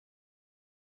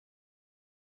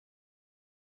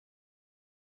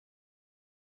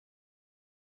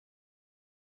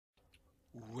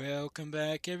Welcome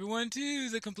back, everyone, to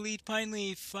the Complete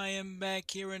Pineleaf. I am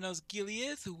back here in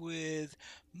Osgiliath with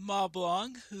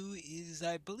Moblong, who is,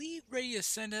 I believe, ready to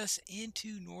send us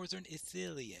into northern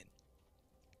Ithilien.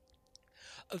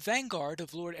 A vanguard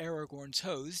of Lord Aragorn's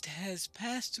host has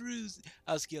passed through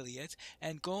Osgiliath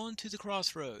and gone to the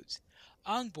crossroads.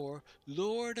 Angbor,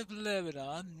 Lord of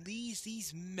Lebanon, leads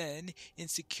these men in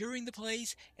securing the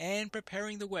place and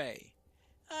preparing the way.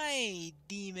 I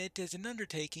deem it as an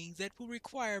undertaking that will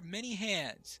require many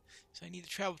hands, so I need to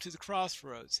travel to the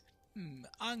crossroads.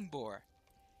 Angbor.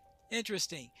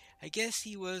 Interesting. I guess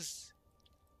he was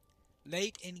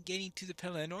late in getting to the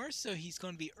Pelennor, so he's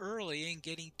going to be early in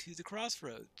getting to the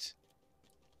crossroads.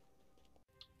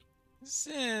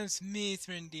 Since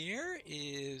Mithrandir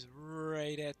is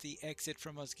right at the exit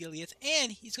from Osgiliath,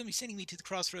 and he's going to be sending me to the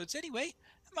crossroads anyway,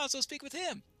 I might as well speak with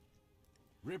him.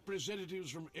 Representatives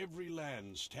from every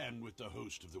land stand with the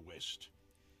host of the West.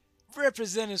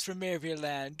 Representatives from every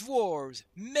land, dwarves,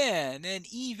 men, and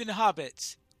even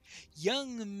hobbits.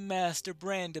 Young Master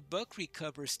Brandenbuck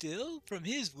recovers still from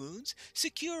his wounds,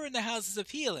 secure in the houses of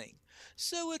healing.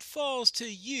 So it falls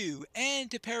to you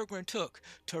and to Peregrine Took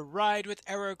to ride with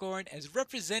Aragorn as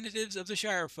representatives of the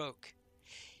Shire folk.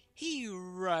 He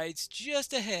rides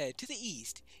just ahead to the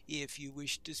east, if you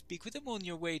wish to speak with him on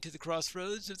your way to the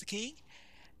crossroads of the king.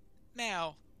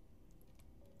 Now,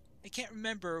 I can't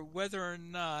remember whether or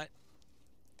not.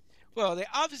 Well, they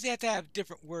obviously have to have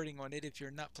different wording on it if you're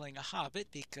not playing a Hobbit,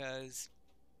 because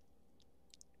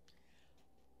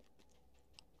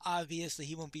obviously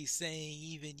he won't be saying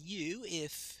even you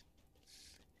if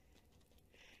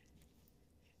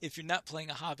you're not playing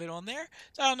a Hobbit on there.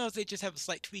 So I don't know if they just have a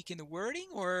slight tweak in the wording,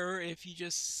 or if you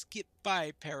just skip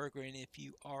by Peregrine if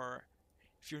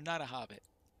you're not a Hobbit.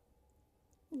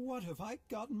 What have I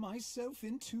gotten myself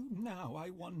into now, I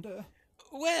wonder?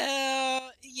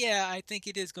 Well, yeah, I think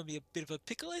it is going to be a bit of a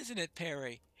pickle, isn't it,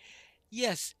 Perry?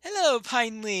 Yes, hello,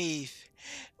 Pineleaf.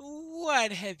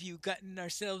 What have you gotten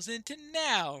ourselves into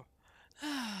now?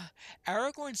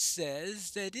 Aragorn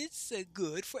says that it's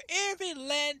good for every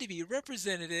land to be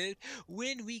represented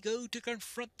when we go to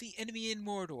confront the enemy in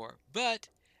Mordor, but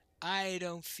I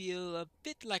don't feel a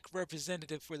bit like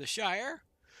representative for the Shire.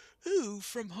 Who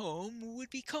from home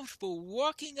would be comfortable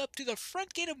walking up to the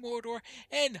front gate of Mordor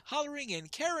and hollering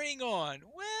and carrying on?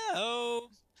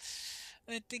 Well,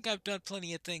 I think I've done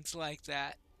plenty of things like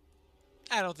that.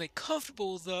 I don't think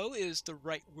comfortable, though, is the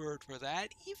right word for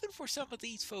that, even for some of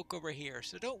these folk over here,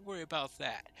 so don't worry about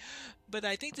that. But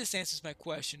I think this answers my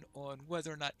question on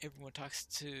whether or not everyone talks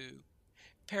to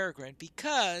Peregrine,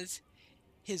 because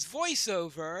his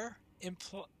voiceover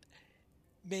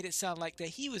made it sound like that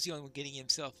he was the only one getting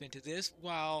himself into this,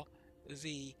 while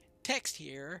the text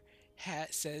here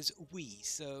says we.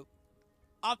 So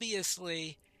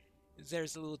obviously,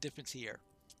 there's a little difference here.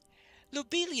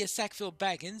 Lobelia Sackville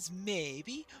Baggins,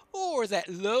 maybe, or that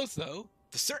Lotho,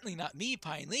 but certainly not me,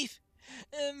 Pineleaf.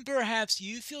 Perhaps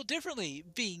you feel differently,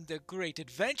 being the great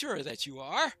adventurer that you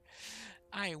are.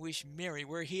 I wish Merry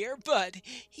were here, but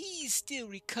he's still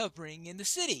recovering in the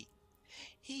city.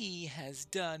 He has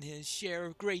done his share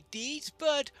of great deeds,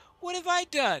 but what have I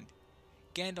done?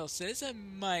 Gandalf says I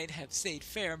might have saved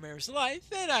Faramir's life,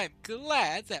 and I'm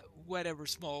glad that whatever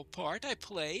small part I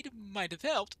played might have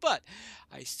helped, but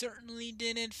I certainly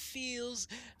didn't feel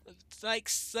like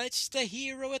such the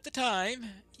hero at the time.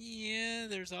 Yeah,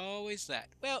 there's always that.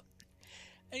 Well,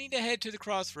 I need to head to the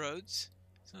crossroads,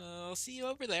 so I'll see you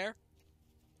over there.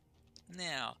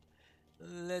 Now,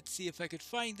 let's see if I could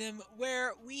find them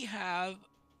where we have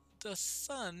the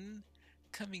sun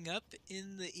coming up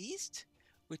in the east,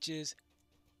 which is,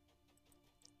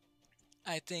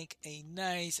 I think, a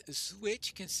nice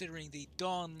switch considering the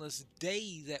dawnless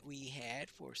day that we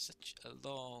had for such a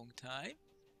long time.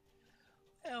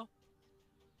 Well,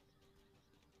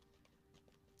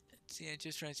 let's see, I'm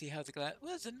just trying to see how the glass.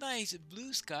 Well, it's a nice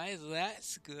blue sky,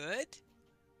 that's good.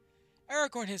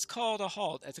 Aragorn has called a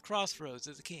halt at the crossroads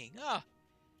of the king. Ah,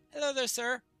 hello there,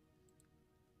 sir.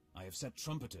 I have set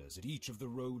trumpeters at each of the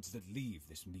roads that leave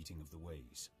this meeting of the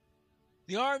ways.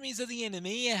 The armies of the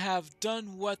enemy have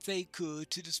done what they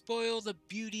could to despoil the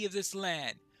beauty of this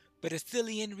land, but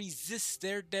Ithilien resists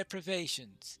their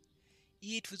deprivations.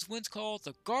 It was once called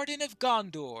the Garden of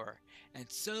Gondor, and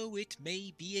so it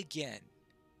may be again.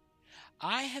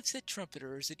 I have set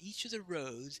trumpeters at each of the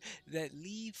roads that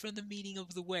lead from the meeting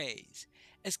of the ways,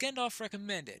 as Gandalf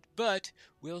recommended, but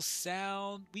we will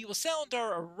sound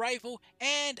our arrival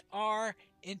and our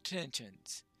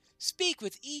intentions. Speak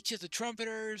with each of the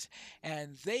trumpeters,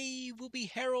 and they will be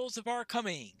heralds of our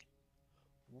coming.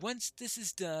 Once this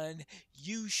is done,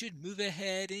 you should move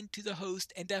ahead into the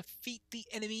host and defeat the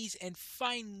enemies and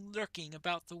find lurking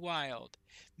about the wild.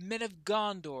 Men of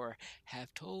Gondor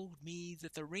have told me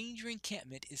that the ranger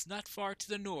encampment is not far to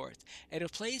the north, at a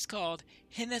place called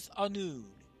Henneth Anun.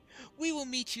 We will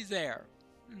meet you there.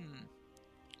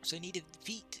 So I need to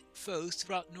defeat foes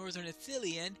throughout northern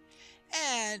Ithilien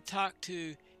and talk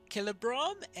to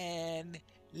Celebrum and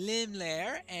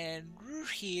Limlair and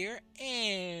Ruhir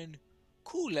and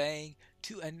Kulang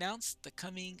to announce the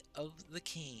coming of the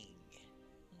king.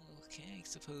 Okay, I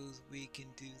suppose we can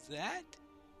do that.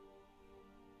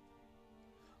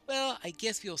 Well, I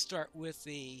guess we'll start with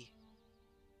the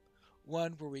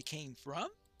one where we came from.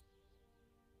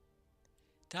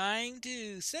 Time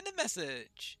to send a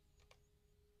message.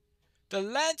 The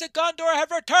lands of Gondor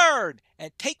have returned,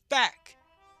 and take back.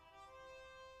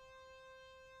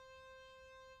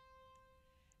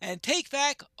 And take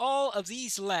back all of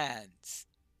these lands.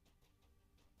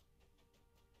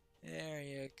 There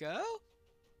you go.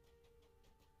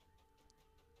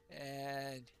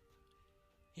 And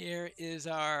here is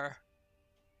our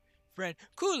friend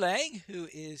Kulang, who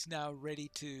is now ready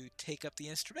to take up the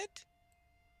instrument.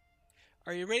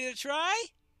 Are you ready to try?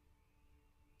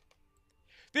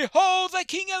 Behold, the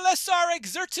King Elessar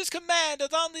exerts his command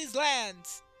upon these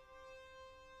lands.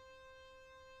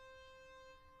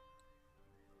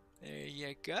 There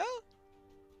you go.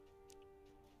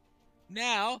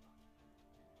 Now,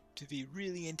 to be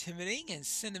really intimidating and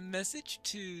send a message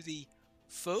to the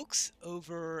folks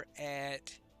over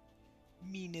at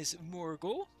Minas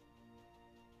Morgul.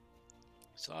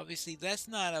 So obviously that's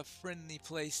not a friendly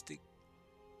place to...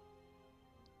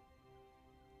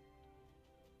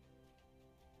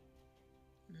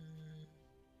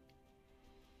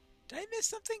 Did I miss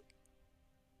something?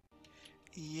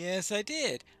 Yes, I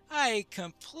did. I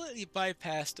completely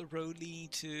bypassed the road leading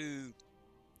to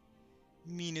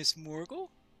Minas Morgul.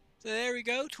 So there we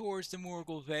go, towards the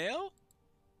Morgul Vale.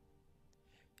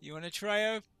 You want to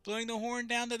try blowing the horn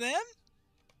down to them?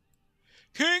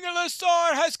 King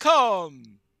Elessar has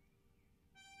come!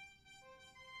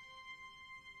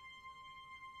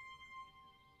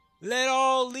 Let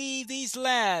all leave these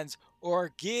lands,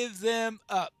 or give them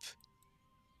up.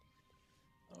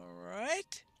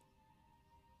 Alright.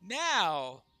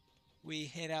 Now, we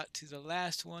head out to the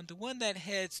last one, the one that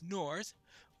heads north,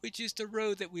 which is the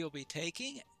road that we'll be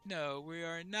taking. No, we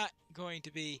are not going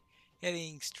to be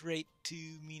heading straight to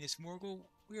Minas Morgul.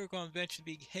 We are going to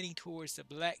eventually be heading towards the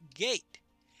Black Gate.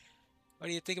 What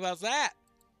do you think about that?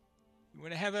 You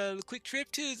want to have a quick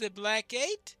trip to the Black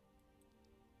Gate?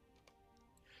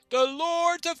 The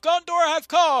Lords of Gondor have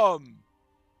come!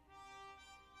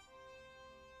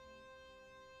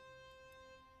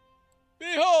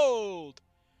 Behold!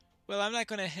 Well, I'm not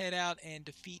going to head out and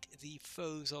defeat the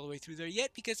foes all the way through there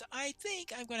yet, because I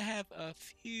think I'm going to have a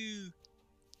few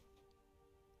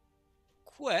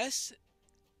quests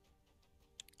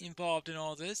involved in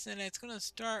all this, and it's going to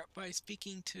start by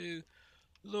speaking to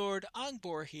Lord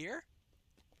Angbor here.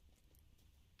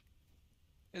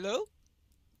 Hello?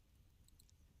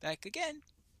 Back again.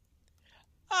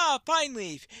 Ah,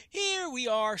 Pineleaf, here we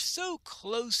are so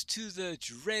close to the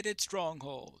dreaded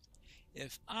stronghold.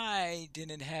 If I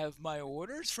didn't have my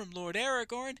orders from Lord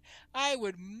Aragorn, I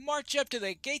would march up to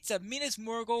the gates of Minas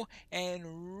Morgul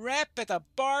and rap at the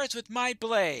bars with my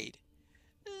blade.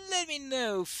 Let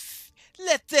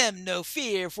them know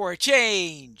fear for a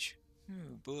change.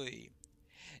 Oh boy.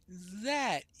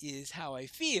 That is how I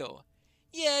feel.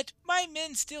 Yet my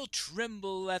men still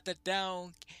tremble at the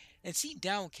down and seem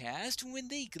downcast when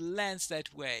they glance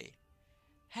that way.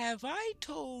 Have I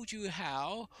told you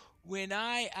how, when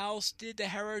I ousted the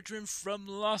Haradrim from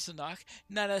Lossarnoch,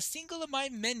 not a single of my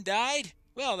men died?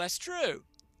 Well, that's true.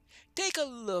 Take a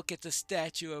look at the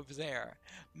statue over there.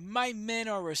 My men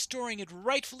are restoring it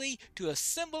rightfully to a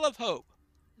symbol of hope.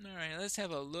 Alright, let's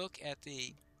have a look at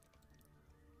the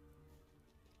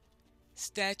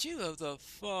statue of the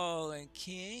fallen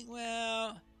king.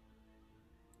 Well,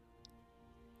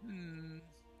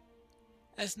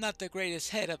 that's not the greatest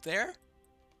head up there.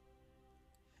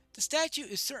 The statue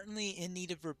is certainly in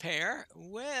need of repair.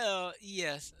 Well,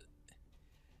 yes.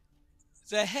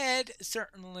 The head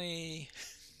certainly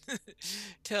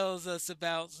tells us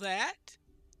about that.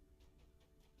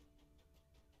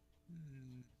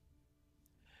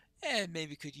 And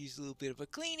maybe could use a little bit of a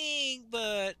cleaning,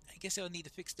 but I guess I'll need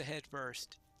to fix the head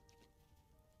first.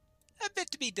 A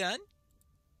bit to be done.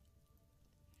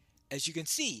 As you can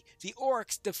see, the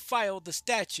orcs defiled the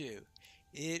statue.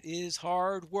 It is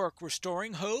hard work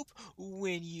restoring hope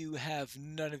when you have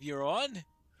none of your own.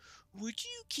 Would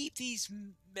you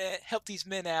help these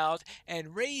men out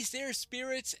and raise their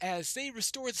spirits as they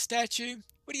restore the statue?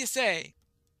 What do you say?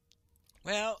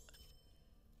 Well,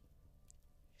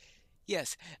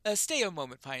 yes. Stay a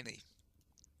moment, Pineleaf.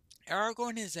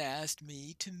 Aragorn has asked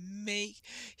me to make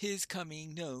his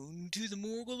coming known to the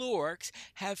Morgul orcs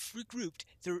have regrouped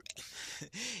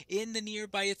in the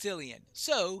nearby Ithilien,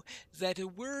 so that a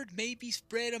word may be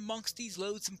spread amongst these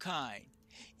loathsome kind.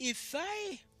 If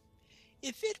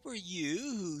it were you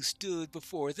who stood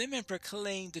before them and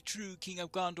proclaimed the true King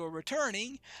of Gondor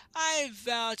returning, I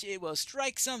vouch it will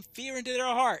strike some fear into their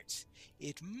hearts.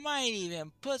 It might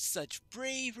even put such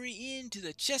bravery into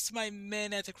the chests of my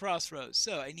men at the crossroads.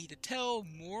 So I need to tell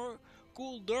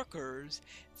Morgul lurkers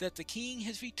that the king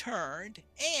has returned,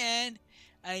 and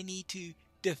I need to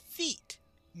defeat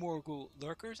Morgul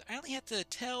lurkers. I need to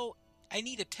tell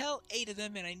 8 of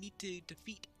them, and I need to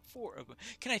defeat 4 of them.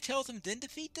 Can I tell them then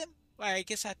defeat them? Well, I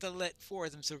guess I have to let 4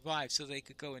 of them survive so they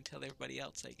could go and tell everybody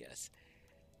else, I guess.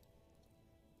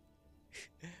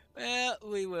 Well,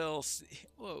 we will see.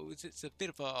 Whoa, it's a bit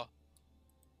of a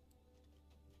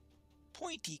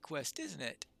pointy quest, isn't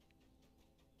it?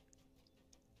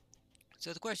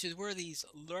 So the question is, where are these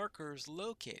lurkers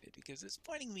located? Because it's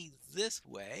pointing me this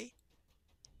way.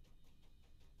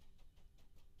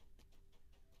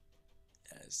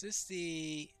 Is this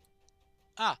the...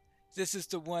 Ah, this is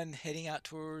the one heading out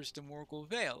towards the Morgul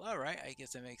Vale. Alright, I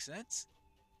guess that makes sense.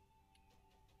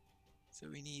 So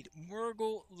we need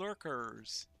Morgul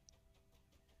lurkers.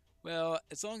 Well,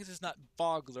 as long as it's not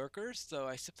bog lurkers, though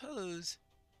I suppose...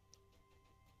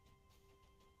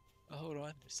 Oh, hold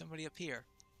on, there's somebody up here.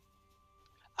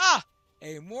 Ah!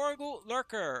 A Morgul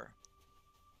lurker!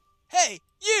 Hey,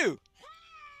 you!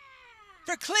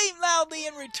 Proclaim loudly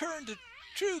and return to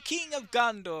true King of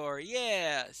Gondor.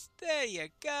 Yes, there you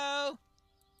go.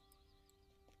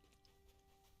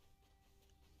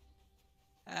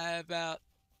 How about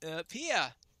up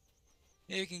here?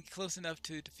 Maybe we can get close enough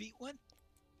to defeat one.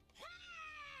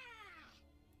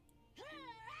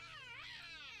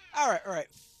 Alright,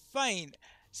 fine.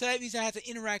 So that means I have to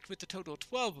interact with the total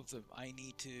 12 of them. I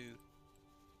need to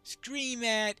scream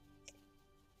at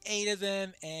 8 of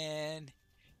them and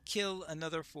kill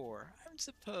another 4. I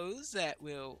suppose that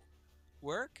will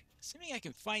work. Assuming I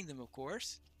can find them, of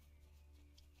course.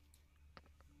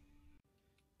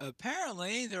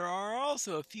 Apparently, there are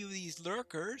also a few of these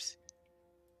lurkers.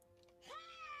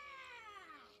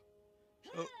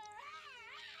 Oh.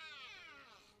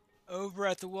 Over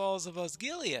at the walls of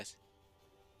Osgiliath.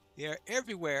 They are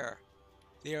everywhere.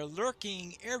 They are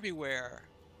lurking everywhere.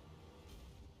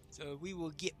 So we will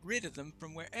get rid of them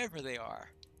from wherever they are.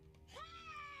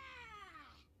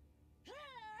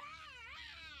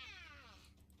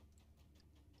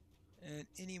 And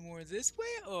any more this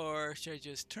way, or should I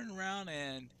just turn around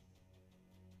and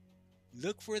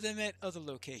look for them at other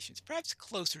locations, perhaps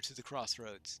closer to the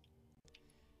crossroads?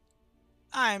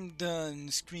 I'm done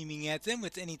screaming at them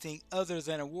with anything other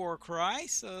than a war cry,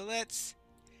 so let's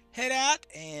head out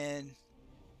and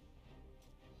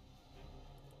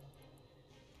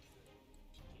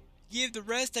give the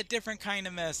rest a different kind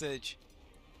of message.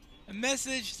 A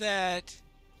message that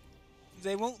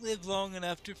they won't live long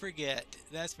enough to forget,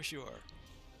 that's for sure.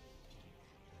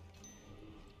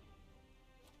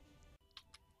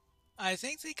 I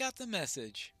think they got the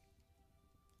message.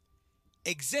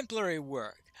 Exemplary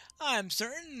work. I'm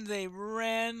certain they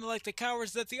ran like the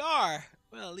cowards that they are.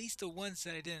 Well, at least the ones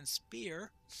that I didn't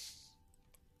spear.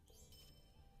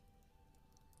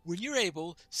 When you're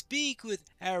able, speak with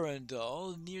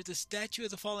Arundel near the statue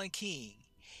of the fallen king.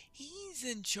 He's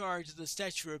in charge of the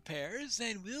statue repairs,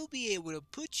 and we'll be able to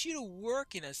put you to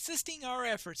work in assisting our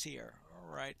efforts here.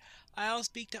 Alright, I'll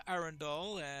speak to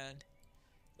Arundel, and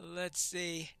let's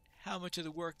see how much of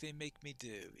the work they make me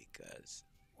do, because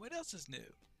what else is new?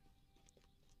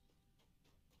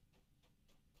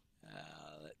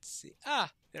 Let's see.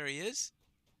 Ah, there he is.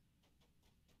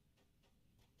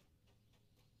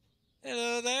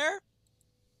 Hello there.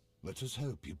 Let us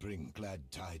hope you bring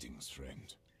glad tidings,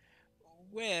 friend.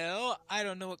 Well, I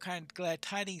don't know what kind of glad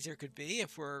tidings there could be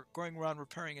if we're going around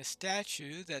repairing a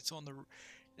statue that's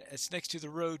next to the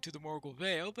road to the Morgul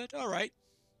Vale, but all right.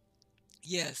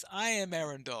 Yes, I am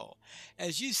Arundel.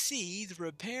 As you see, the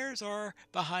repairs are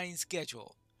behind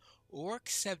schedule.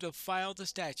 Orcs have defiled the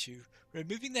statue,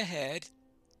 removing the head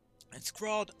and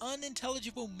scrawled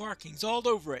unintelligible markings all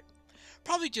over it.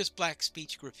 Probably just black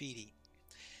speech graffiti.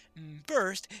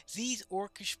 First, these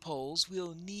orcish poles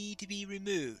will need to be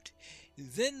removed.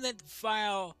 Then that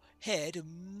vile head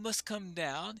must come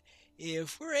down.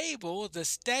 If we're able, the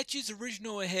statue's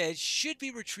original head should be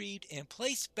retrieved and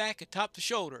placed back atop the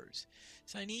shoulders.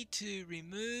 So I need to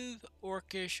remove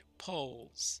orcish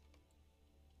poles.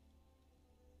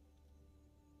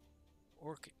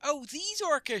 Oh, these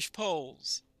orcish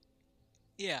poles!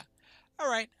 Yeah.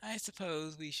 Alright, I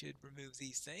suppose we should remove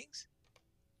these things.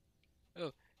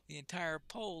 Oh, the entire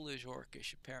pole is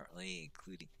orcish, apparently,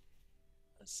 including...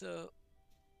 So,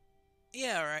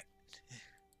 yeah, alright.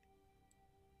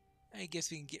 I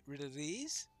guess we can get rid of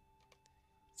these.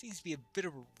 Seems to be a bit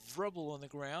of rubble on the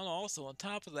ground also on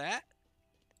top of that.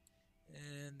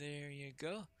 And there you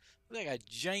go. Looks like a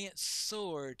giant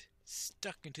sword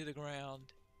stuck into the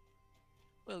ground.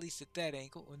 Well, at least at that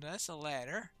angle. Well, no, that's a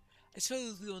ladder. I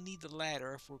suppose we'll need the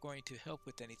ladder if we're going to help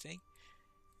with anything.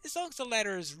 As long as the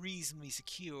ladder is reasonably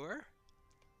secure.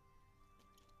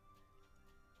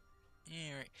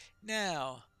 Alright.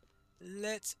 Now,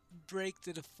 let's break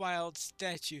the defiled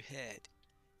statue head.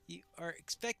 You are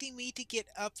expecting me to get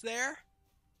up there?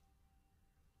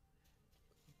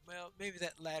 Well, maybe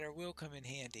that ladder will come in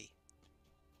handy.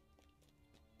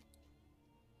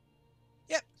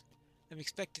 Yep, I'm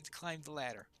expected to climb the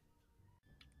ladder.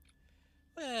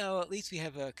 Well, at least we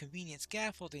have a convenient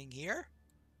scaffolding here.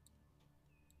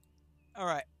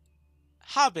 Alright,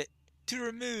 Hobbit, to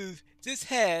remove this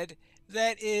head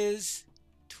that is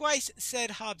twice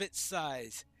said Hobbit's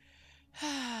size.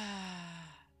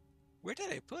 Where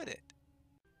did I put it?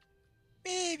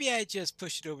 Maybe I just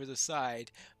pushed it over the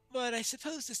side, but I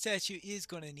suppose the statue is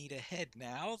going to need a head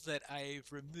now that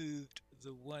I've removed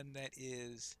the one that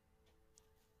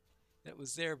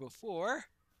was there before.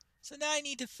 So now I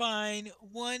need to find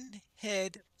one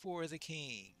head for the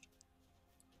king.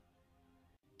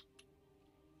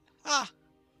 Ah,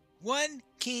 one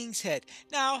king's head.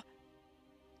 Now,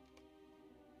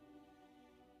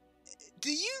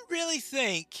 do you really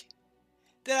think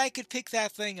that I could pick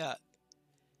that thing up?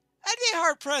 I'd be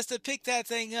hard-pressed to pick that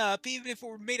thing up even if it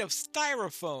were made of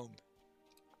styrofoam.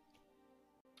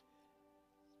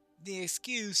 The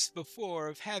excuse before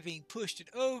of having pushed it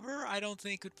over I don't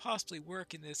think could possibly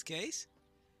work in this case.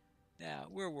 Now,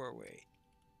 where were we?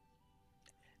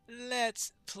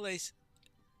 Let's place...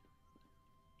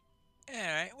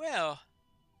 Alright, well,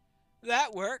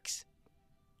 that works.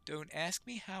 Don't ask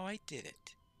me how I did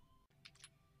it.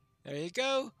 There you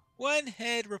go. One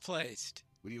head replaced.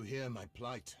 Will you hear my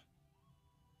plight?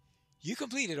 You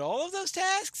completed all of those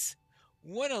tasks?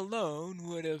 One alone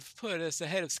would have put us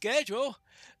ahead of schedule.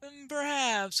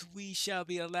 Perhaps we shall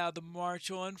be allowed to march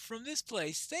on from this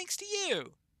place thanks to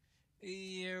you.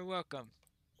 You're welcome.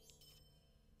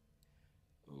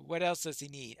 What else does he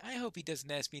need? I hope he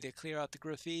doesn't ask me to clear out the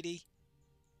graffiti.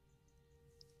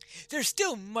 There's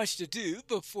still much to do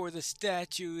before the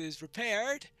statue is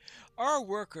repaired. Our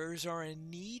workers are in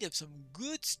need of some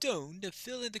good stone to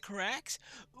fill in the cracks.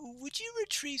 Would you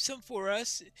retrieve some for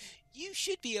us? You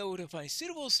should be able to find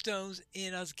suitable stones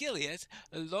in Osgiliath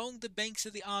along the banks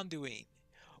of the Anduin.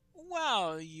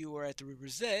 While you are at the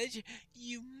river's edge,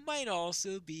 you might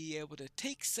also be able to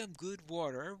take some good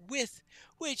water with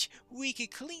which we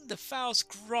could clean the foul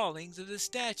scrawlings of the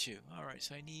statue. Alright,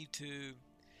 so I need to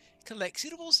collect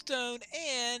suitable stone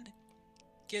and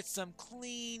get some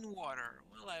clean water.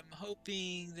 Well, I'm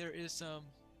hoping there is some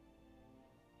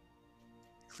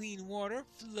clean water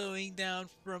flowing down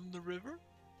from the river.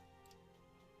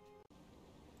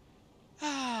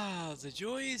 Ah, the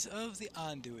joys of the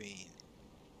Anduin.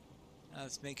 Now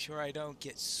let's make sure I don't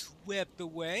get swept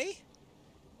away.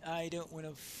 I don't want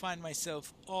to find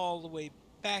myself all the way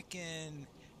back in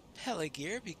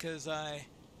Peligir because I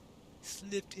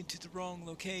slipped into the wrong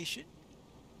location.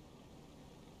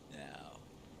 Now,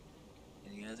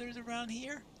 any others around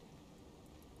here?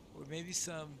 Or maybe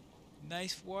some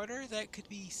nice water that could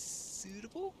be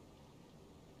suitable?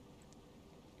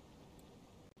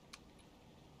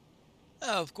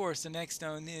 Oh, of course, the next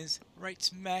stone is right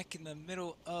smack in the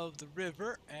middle of the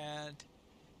river, and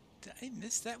did I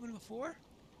miss that one before?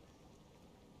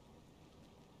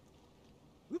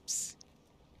 Oops.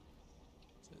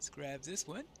 So let's grab this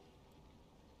one.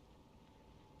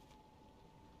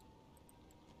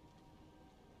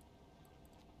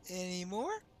 Any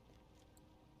more?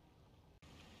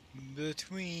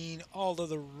 Between all of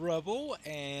the rubble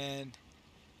and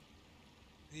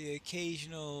the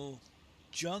occasional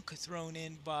junk thrown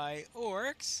in by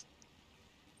orcs,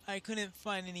 I couldn't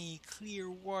find any clear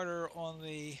water on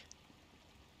the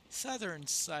southern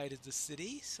side of the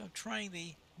city, so I'm trying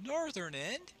the northern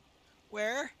end,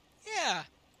 where, yeah,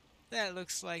 that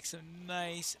looks like some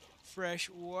nice fresh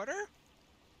water.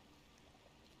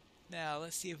 Now,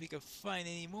 let's see if we can find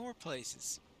any more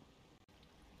places.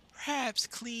 perhaps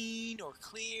clean or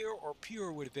clear or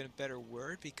pure would have been a better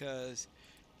word, because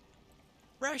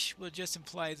fresh will just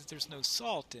imply that there's no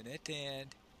salt in it, and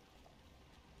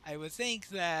I would think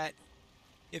that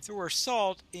if there were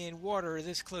salt in water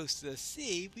this close to the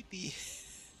sea, we'd be,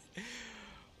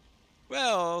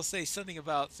 well, I'll say something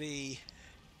about the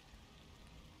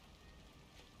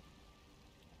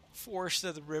force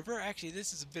of the river. Actually,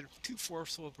 this is a bit too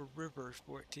forceful of a river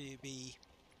for it to be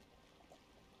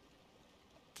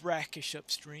brackish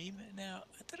upstream. Now,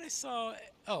 I thought I saw,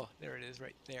 oh, there it is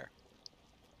right there.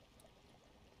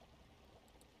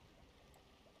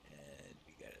 And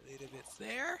we got a little bit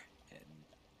there, and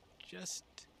just,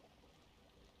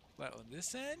 what, on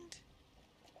this end?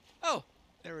 Oh,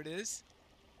 there it is.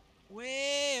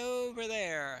 Way over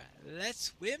there.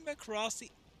 Let's swim across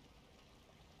the,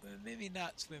 well, maybe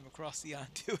not swim across the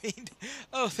undoing.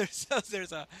 Oh,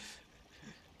 there's a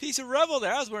piece of rubble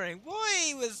there. I was wondering,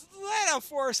 boy, was that a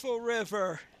forceful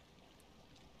river?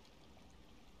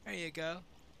 There you go.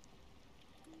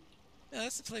 No,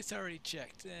 that's the place I already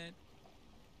checked. And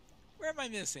where am I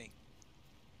missing?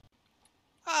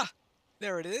 Ah,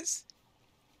 there it is.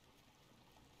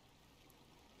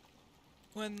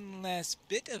 One last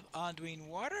bit of Anduin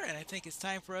water, and I think it's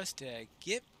time for us to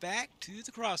get back to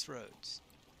the crossroads.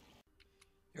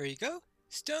 There you go.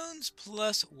 Stones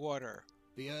plus water.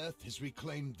 The earth has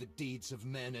reclaimed the deeds of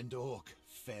men and orc,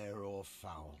 fair or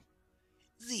foul.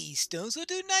 These stones will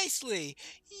do nicely.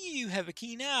 You have a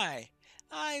keen eye.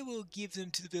 I will give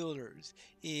them to the builders.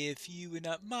 If you would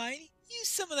not mind, use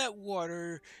some of that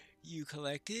water you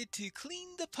collected to clean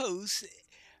the posts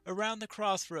around the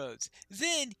crossroads.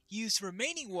 Then use the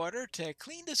remaining water to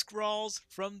clean the scrawls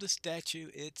from the statue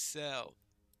itself.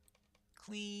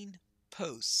 Clean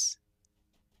posts.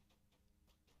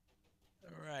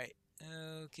 Alright,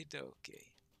 okie dokie.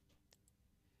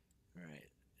 Alright,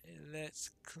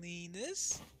 let's clean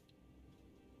this.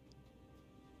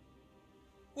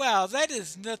 Wow, that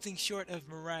is nothing short of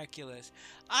miraculous.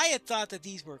 I had thought that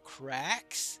these were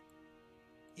cracks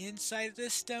inside of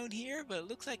this stone here, but it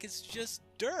looks like it's just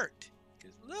dirt.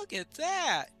 'Cause look at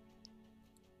that.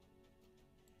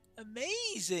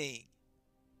 Amazing.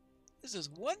 This is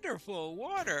wonderful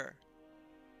water.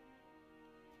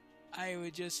 I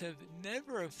would just have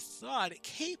never have thought it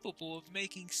capable of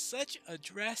making such a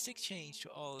drastic change to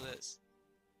all of this.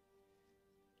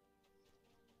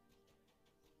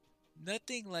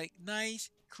 Nothing like nice,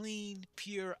 clean,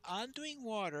 pure, Anduin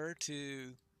water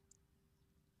to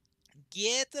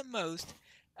get the most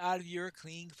out of your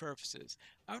cleaning purposes.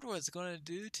 I wonder what it's going to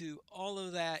do to all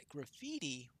of that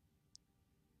graffiti.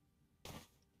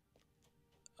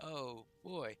 Oh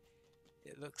boy,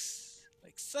 it looks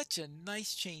like such a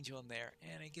nice change on there.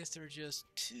 And I guess there are just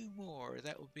two more.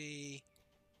 That will be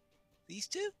these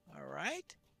two.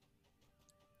 Alright.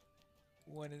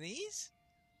 One of these.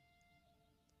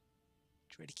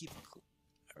 Try to keep it.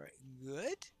 Alright,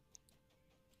 good.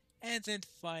 And then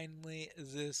finally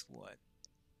this one.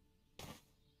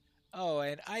 Oh,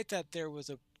 and I thought there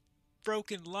was a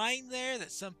broken line there,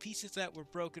 that some pieces that were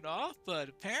broken off, but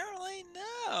apparently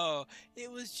no.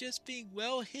 It was just being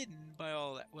well hidden by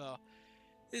all that. Well,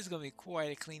 this is going to be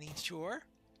quite a cleaning chore.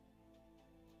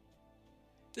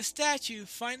 The statue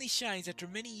finally shines after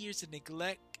many years of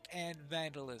neglect and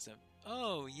vandalism.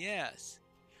 Oh, yes.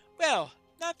 Well,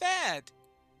 not bad.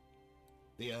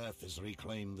 The earth has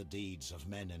reclaimed the deeds of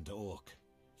men and orc,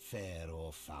 fair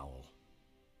or foul.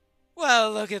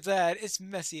 Well, look at that. It's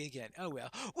messy again. Oh, well.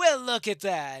 Well, look at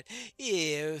that.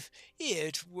 If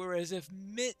it were as if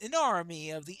an army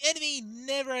of the enemy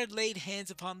never had laid hands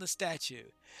upon the statue.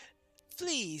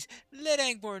 Please let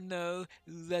Angbor know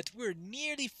that we're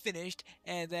nearly finished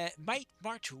and that might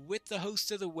march with the hosts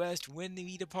of the West when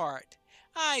we depart.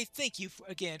 I thank you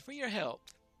again for your help.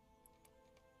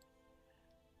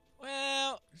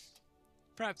 Well,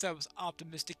 perhaps I was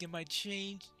optimistic in my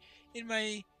change, in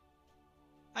my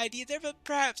idea there, but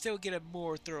perhaps they'll get a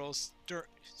more thorough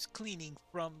cleaning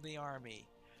from the army.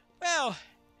 Well,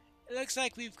 it looks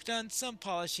like we've done some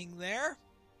polishing there.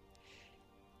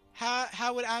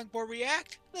 How would Angbor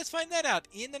react? Let's find that out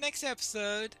in the next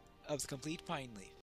episode of The Complete Pineleaf.